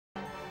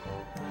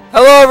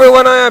Hello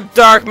everyone, I am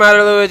Dark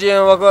Matter Luigi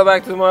and welcome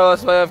back to more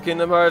Let's Play of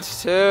Kingdom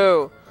Hearts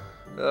 2.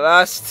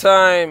 Last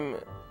time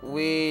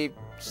we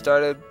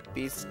started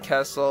Beast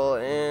Castle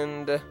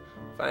and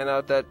find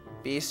out that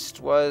Beast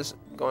was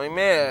going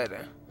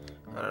mad.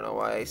 I don't know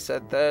why I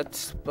said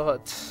that,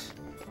 but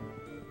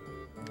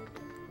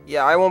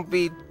yeah, I won't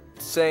be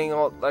saying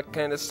all that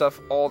kind of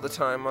stuff all the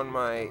time on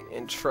my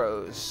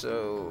intros,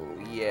 so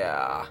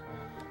yeah.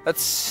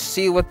 Let's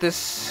see what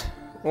this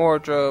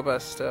wardrobe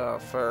has to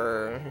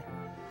offer.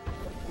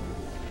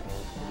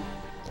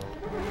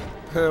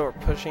 We're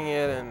pushing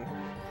it, and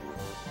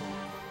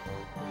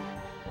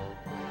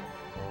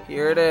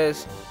here it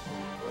is.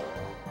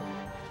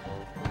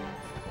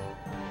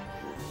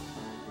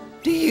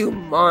 Do you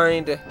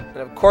mind? And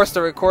of course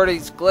the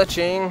recording's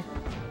glitching.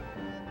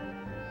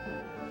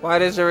 Why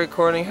does the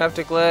recording have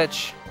to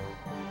glitch?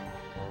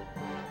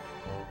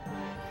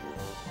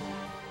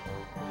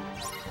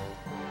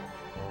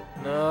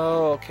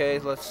 No, okay,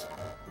 let's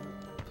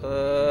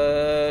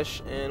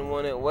push, and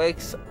when it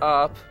wakes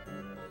up,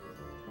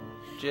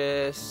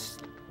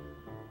 just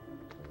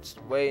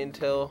wait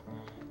until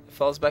it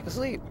falls back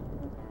asleep.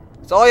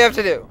 That's all you have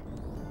to do.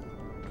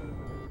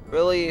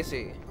 Really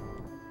easy.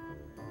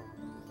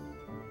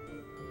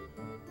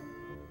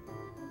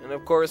 And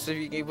of course, if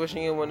you keep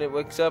pushing it when it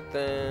wakes up,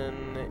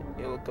 then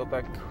it will go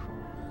back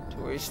to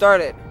where you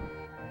started.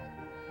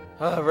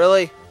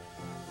 Really?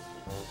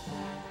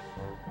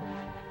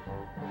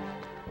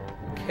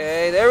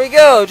 Okay, there we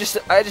go.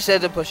 I just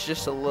had to push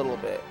just a little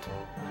bit.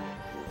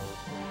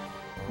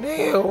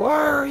 Neil, why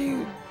are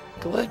you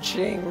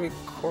glitching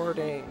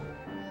recording?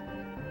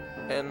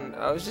 And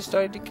I was just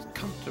starting to get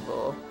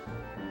comfortable.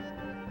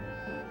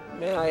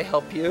 May I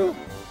help you?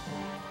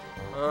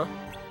 Huh?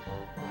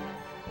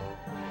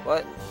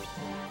 What?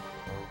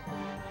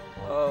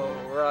 Oh,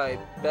 right.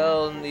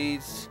 Belle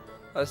needs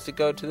us to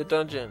go to the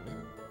dungeon.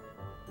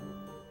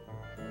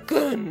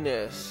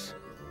 Goodness.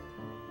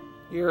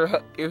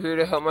 You're here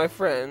to help my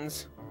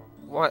friends.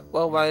 Why?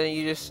 Well, why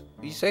didn't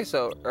you say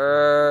so?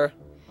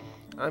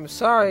 I'm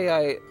sorry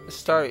I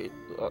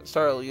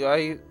startled you.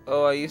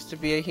 I used to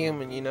be a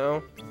human, you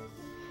know?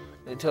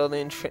 Until the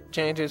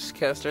enchanters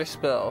cast their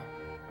spell.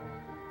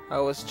 I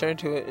was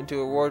turned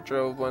into a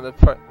wardrobe when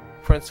the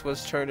prince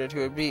was turned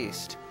into a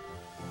beast.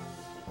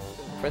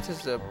 The prince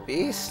is a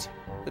beast?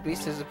 The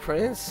beast is a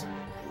prince?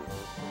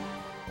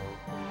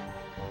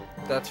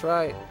 That's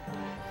right.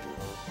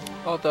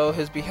 Although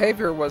his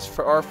behavior was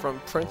far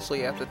from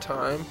princely at the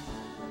time.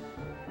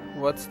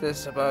 What's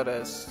this about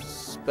a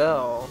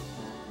spell?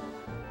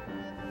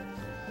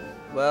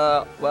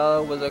 Well,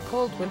 it was a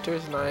cold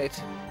winter's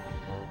night.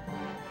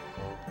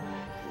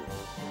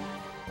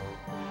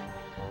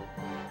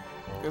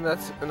 And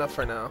that's enough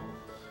for now.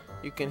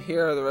 You can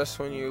hear the rest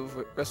when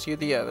you rescue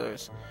the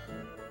others.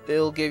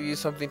 They'll give you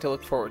something to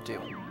look forward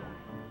to.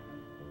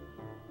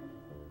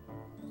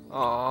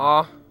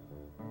 Aww.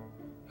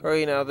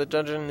 Hurry now, the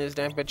dungeon is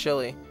damp and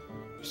chilly.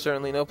 There's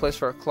certainly no place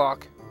for a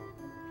clock.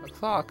 A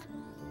clock?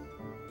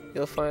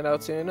 You'll find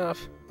out soon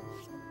enough.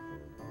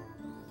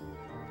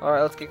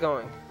 Alright, let's get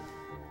going.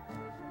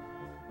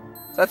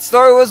 That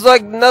story was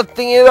like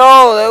nothing at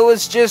all. It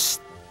was just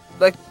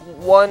like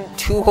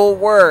two whole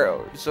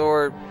words,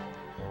 or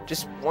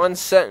just one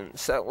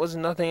sentence. That was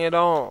nothing at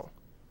all.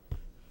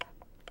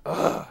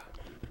 Ugh.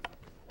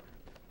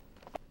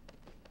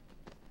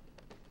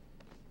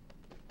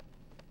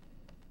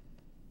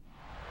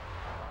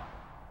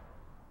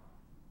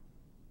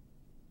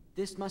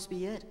 This must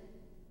be it.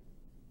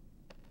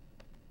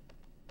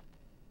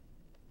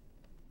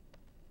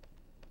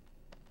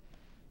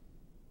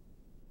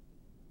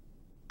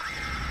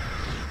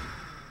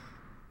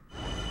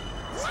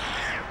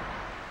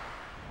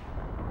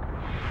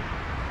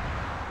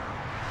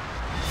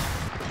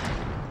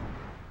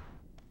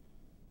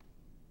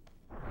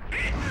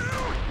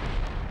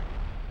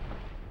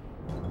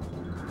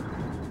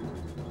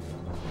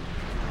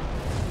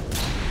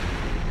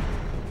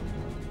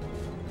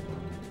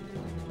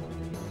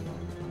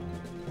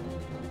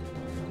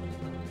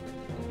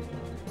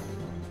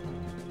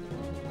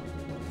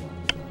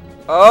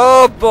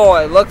 Oh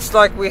boy, looks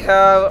like we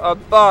have a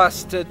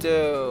boss to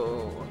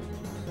do.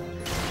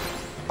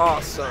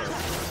 Awesome.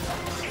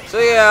 So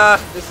yeah,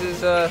 this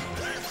is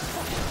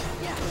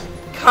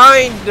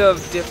kind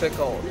of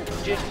difficult.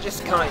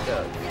 Just kind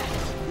of.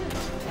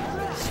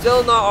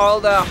 Still not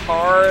all that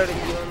hard,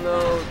 even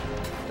though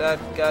that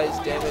guy's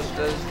damage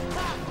does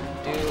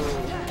do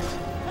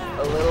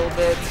a little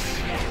bit,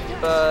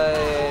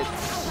 but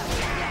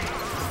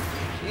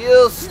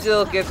you'll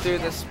still get through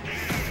this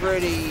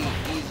pretty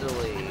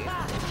easily.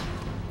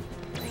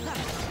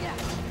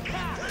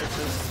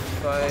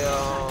 By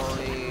all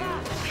means.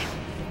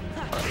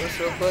 Alright, this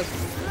real quick.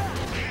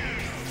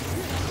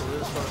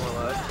 This one more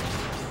left.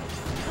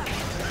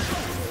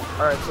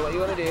 Alright, so what you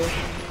want to do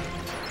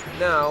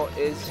now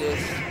is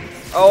just...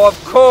 Oh,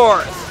 of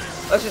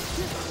course! Let's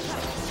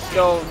just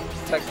go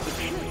protect the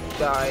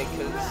guy,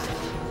 because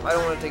I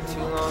don't want to take too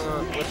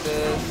long with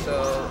this, so...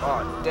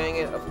 Oh, dang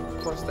it. Of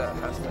course that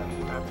has to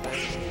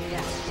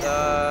happen.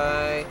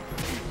 Die.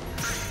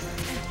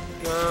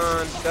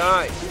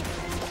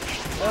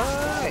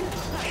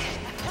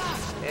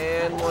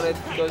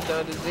 goes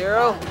down to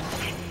 0.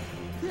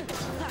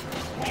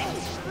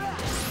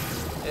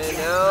 And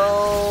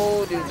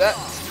now do that.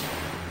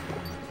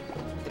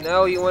 And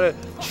now you want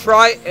to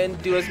try and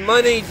do as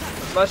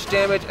much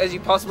damage as you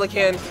possibly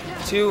can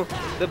to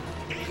the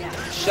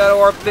Shadow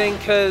Orb thing,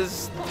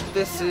 because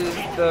this is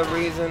the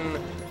reason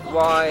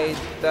why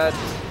that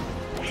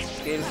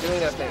gate is doing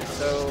that thing.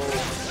 So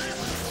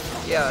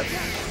yeah,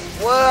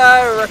 that's what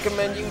I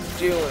recommend you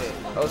doing.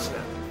 Oh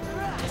snap.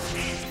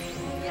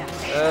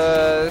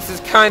 This is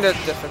kind of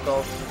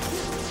difficult.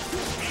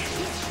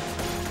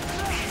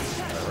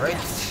 Alright.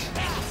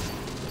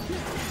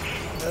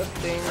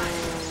 Nothing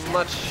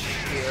much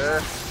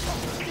here.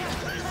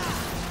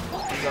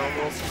 He's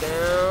almost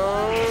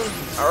down.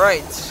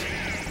 Alright.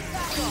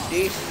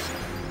 Deep.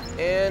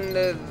 And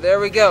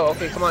there we go.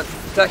 Okay, come on.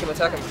 Attack him,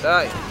 attack him.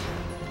 Die.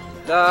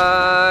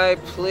 Die,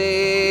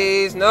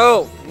 please.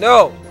 No,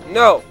 no,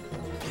 no.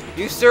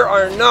 You, sir,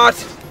 are not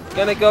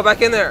gonna go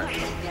back in there.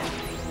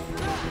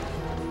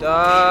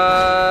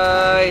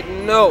 Die.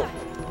 No.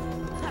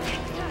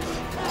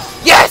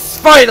 Yes!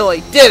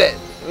 Finally! Did it!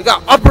 We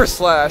got upper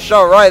slash.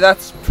 Alright,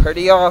 that's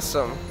pretty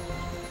awesome.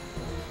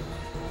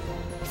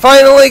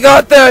 Finally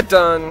got that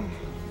done.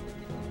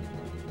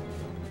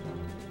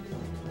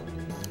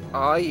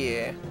 Oh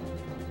yeah.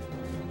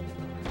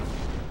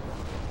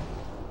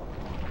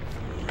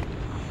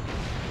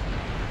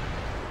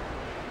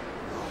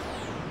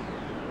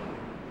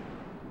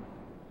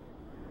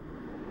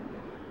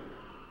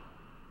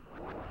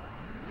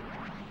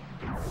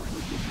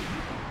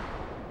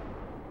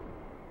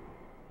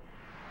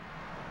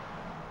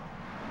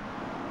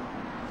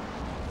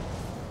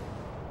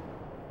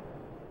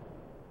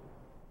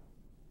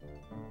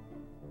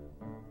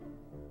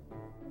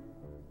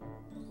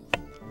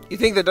 You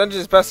think the dungeon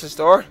is past this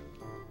door?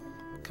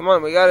 Come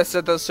on, we gotta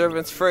set those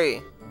servants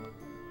free.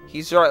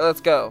 He's right,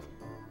 let's go.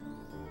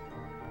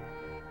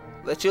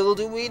 Little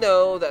do we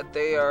know that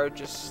they are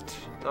just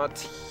not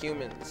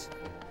humans.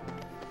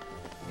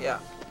 Yeah,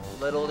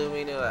 little do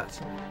we know that.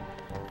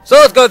 So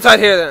let's go inside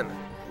here then.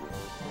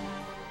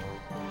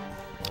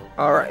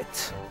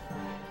 Alright.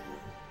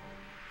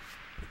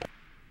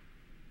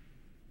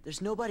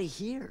 There's nobody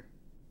here.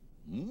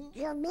 You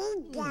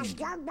mean there's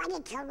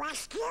nobody to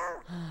rescue?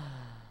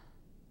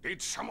 Did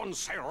someone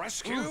say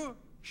rescue?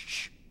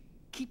 Shh!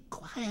 Keep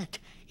quiet.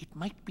 It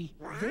might be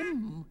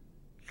them.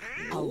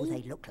 Oh,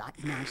 they look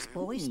like nice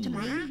boys to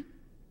me.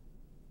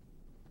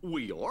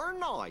 We are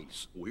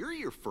nice. We're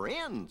your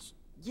friends.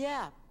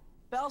 Yeah,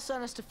 Belle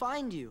sent us to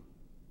find you.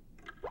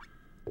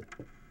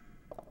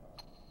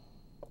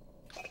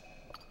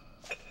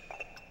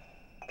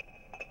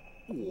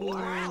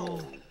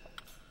 Wow.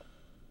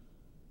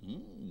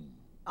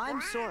 I'm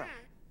Sora.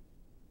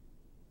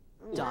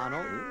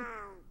 Donald.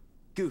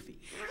 Goofy.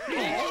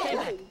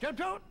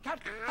 Don't.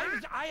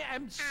 I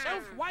am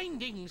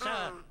self-winding,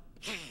 sir.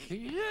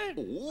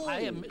 I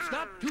am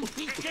not too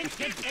big.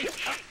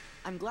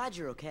 I'm glad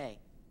you're okay.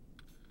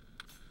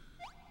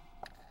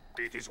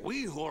 It is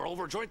we who are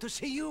overjoyed to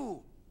see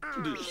you.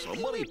 Did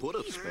somebody put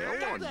a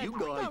spell on you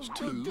guys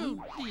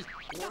too?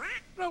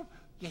 No.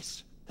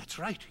 Yes, that's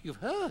right. You've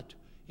heard.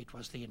 It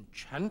was the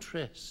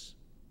Enchantress.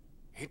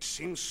 It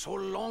seems so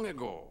long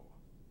ago.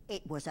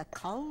 It was a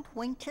cold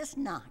winter's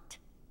night.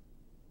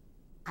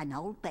 An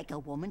old beggar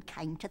woman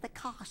came to the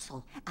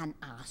castle and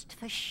asked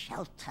for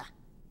shelter.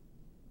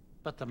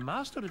 But the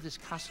master of this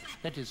castle,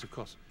 that is, of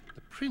course,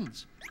 the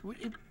prince...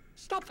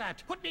 Stop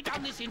that! Put me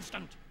down this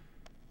instant!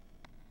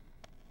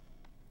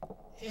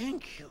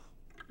 Thank you.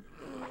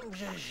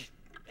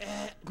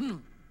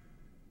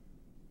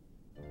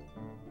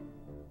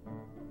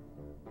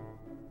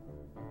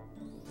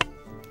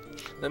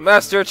 The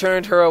master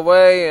turned her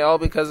away, all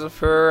because of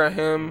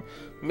her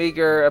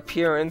meager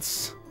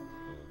appearance.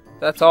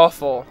 That's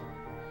awful.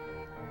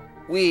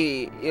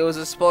 It was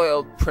a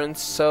spoiled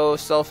prince, so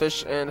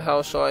selfish and,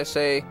 how shall I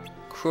say,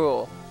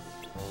 cruel.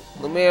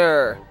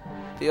 Lumiere,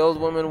 the old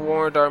woman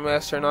warned our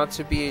master not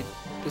to be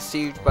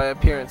deceived by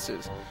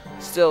appearances.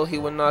 Still, he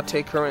would not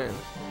take her in.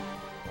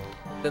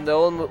 Then the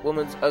old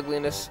woman's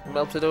ugliness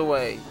melted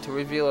away, to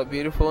reveal a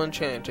beautiful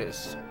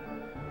enchantress.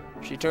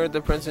 She turned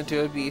the prince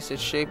into a beast,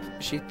 its shape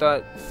she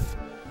thought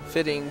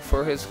fitting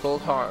for his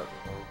cold heart.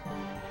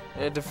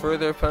 And to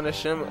further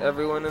punish him,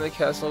 everyone in the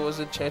castle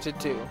was enchanted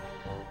too.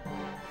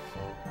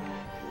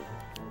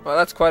 Well,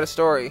 that's quite a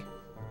story.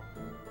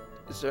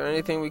 Is there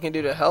anything we can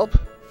do to help?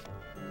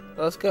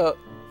 Let's go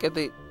get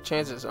the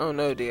chances. Oh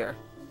no, dear.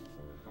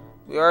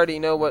 We already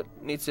know what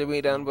needs to be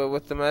done, but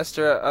with the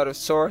master out of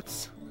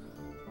sorts,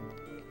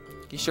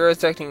 he sure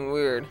is acting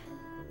weird.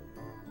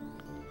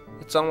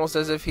 It's almost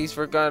as if he's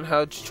forgotten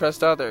how to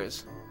trust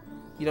others.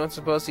 You don't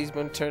suppose he's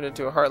been turned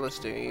into a Heartless,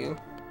 do you?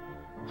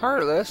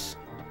 Heartless?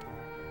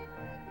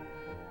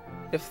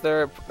 If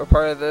they're a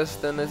part of this,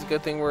 then it's a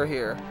good thing we're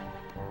here.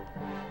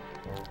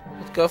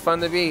 Let's go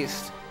find the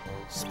beast.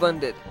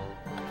 Splendid.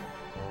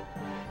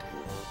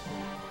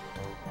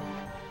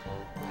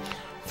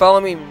 Follow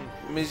me,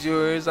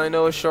 messieurs. I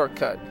know a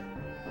shortcut.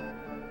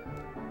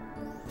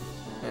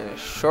 And a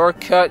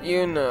shortcut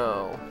you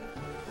know.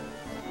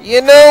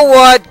 You know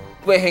what?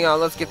 Wait, hang on.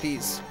 Let's get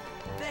these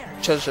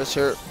treasures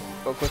here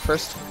real quick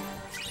first.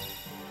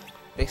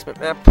 Basement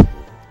map.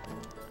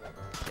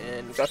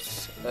 And we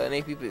got an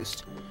AP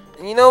boost.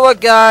 And you know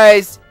what,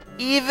 guys?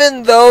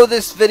 Even though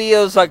this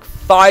video is like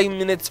 5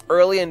 minutes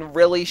early and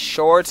really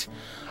short,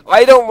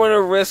 I don't want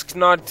to risk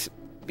not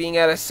being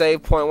at a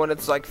save point when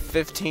it's like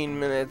 15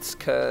 minutes,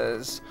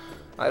 because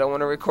I don't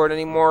want to record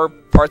any more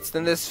parts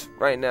than this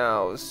right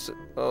now.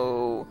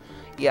 So,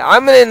 yeah,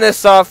 I'm going to end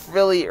this off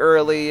really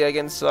early.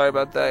 Again, sorry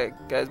about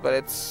that, guys, but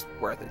it's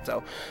worth it.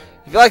 So,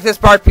 if you like this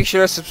part, be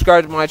sure to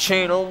subscribe to my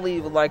channel,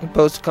 leave a like, and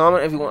post a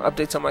comment. If you want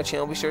updates on my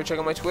channel, be sure to check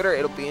out my Twitter.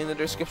 It'll be in the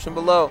description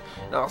below.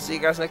 And I'll see you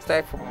guys next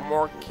time for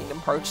more Kingdom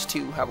Hearts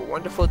 2. Have a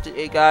wonderful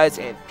day, guys,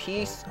 and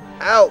peace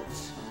out.